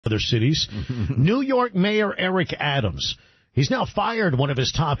other cities. New York Mayor Eric Adams. He's now fired one of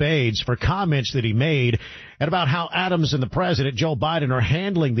his top aides for comments that he made about how Adams and the president, Joe Biden, are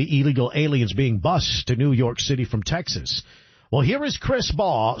handling the illegal aliens being bused to New York City from Texas. Well, here is Chris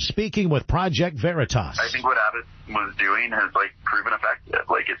Baugh speaking with Project Veritas. I think what Abbott was doing has, proven effective.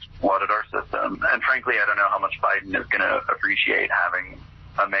 It's flooded our system. And frankly, I don't know how much Biden is going to appreciate having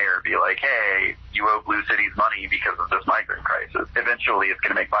a mayor be like, hey, you owe blue cities money because of this migrant crisis. Eventually, it's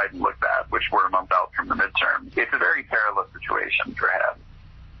going to make Biden look bad, which we're a month out from the midterm. It's a very perilous situation for him.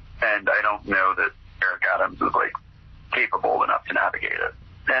 And I don't know that Eric Adams is, capable enough to navigate it.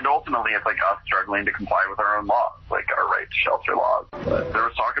 And ultimately, it's us struggling to comply with our own laws, our right to shelter laws. There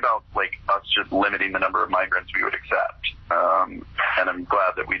was talk about, us just limiting the number of migrants we would accept. And I'm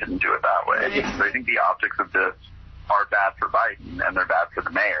glad that we didn't do it that way. So I think the optics of this are bad for Biden, and they're bad for the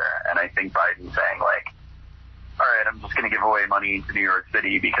mayor. And I think Biden's saying, all right, I'm just going to give away money to New York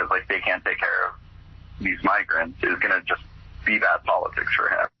City because, they can't take care of these migrants is going to just be bad politics for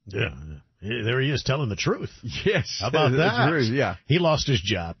him. Yeah. There he is telling the truth. Yes. How about that? Truth, yeah. He lost his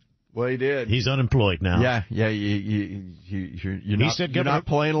job. Well, he did. He's unemployed now. Yeah. You're not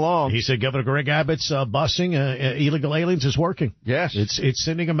playing along. He said Governor Greg Abbott's busing illegal aliens is working. Yes. It's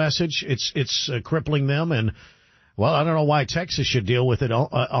sending a message. It's crippling them. And, well, I don't know why Texas should deal with it all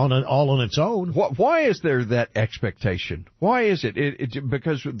on its own. Why is there that expectation? Why is it?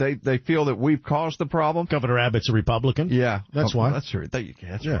 Because they feel that we've caused the problem? Governor Abbott's a Republican. Yeah. That's why. That's right.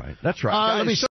 That's right. Let me